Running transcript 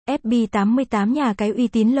FB88, nhà cái uy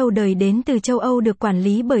tín lâu đời đến từ châu Âu, được quản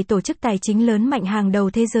lý bởi tổ chức tài chính lớn mạnh hàng đầu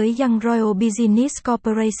thế giới Young Royal Business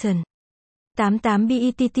Corporation.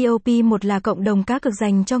 88BETTOP1 là cộng đồng cá cược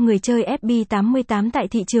dành cho người chơi FB88 tại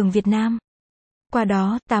thị trường Việt Nam. Qua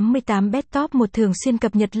đó, 88BetTop1 thường xuyên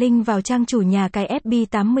cập nhật link vào trang chủ nhà cái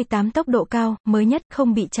FB88 tốc độ cao, mới nhất,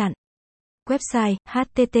 không bị chặn. Website: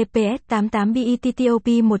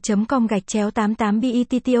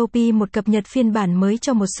 https://88bettop1.com/88bettop1 cập nhật phiên bản mới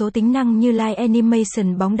cho một số tính năng như live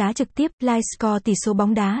animation bóng đá trực tiếp, live score tỷ số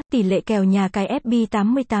bóng đá, tỷ lệ kèo nhà cái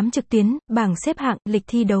FB88 trực tuyến, bảng xếp hạng, lịch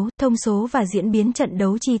thi đấu, thông số và diễn biến trận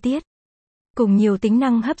đấu chi tiết. Cùng nhiều tính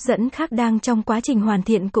năng hấp dẫn khác đang trong quá trình hoàn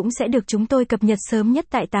thiện cũng sẽ được chúng tôi cập nhật sớm nhất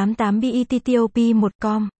tại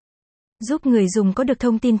 88bettop1.com. Giúp người dùng có được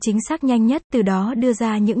thông tin chính xác nhanh nhất, từ đó đưa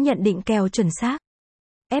ra những nhận định kèo chuẩn xác.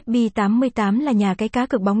 FB88 là nhà cái cá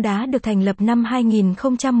cược bóng đá được thành lập năm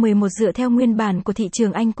 2011 dựa theo nguyên bản của thị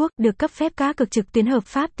trường Anh Quốc, được cấp phép cá cược trực tuyến hợp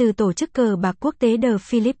pháp từ tổ chức cờ bạc quốc tế The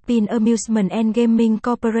Philippine Amusement and Gaming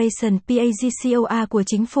Corporation (PAGCOR) của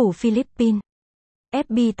chính phủ Philippines.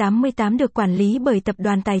 FB88 được quản lý bởi tập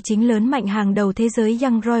đoàn tài chính lớn mạnh hàng đầu thế giới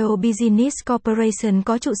Young Royal Business Corporation,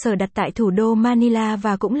 có trụ sở đặt tại thủ đô Manila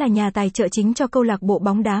và cũng là nhà tài trợ chính cho câu lạc bộ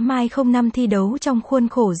bóng đá Mai 05 thi đấu trong khuôn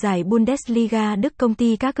khổ giải Bundesliga Đức. Công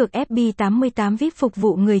ty cá cược FB88 VIP phục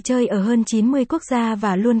vụ người chơi ở hơn 90 quốc gia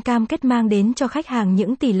và luôn cam kết mang đến cho khách hàng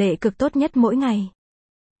những tỷ lệ cược tốt nhất mỗi ngày.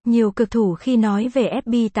 Nhiều cược thủ khi nói về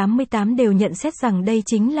FB88 đều nhận xét rằng đây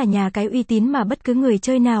chính là nhà cái uy tín mà bất cứ người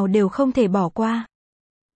chơi nào đều không thể bỏ qua.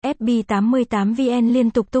 FB88VN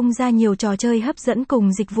liên tục tung ra nhiều trò chơi hấp dẫn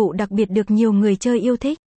cùng dịch vụ đặc biệt được nhiều người chơi yêu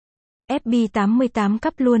thích. FB88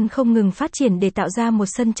 Cup luôn không ngừng phát triển để tạo ra một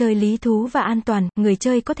sân chơi lý thú và an toàn, người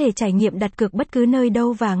chơi có thể trải nghiệm đặt cược bất cứ nơi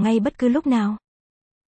đâu và ngay bất cứ lúc nào.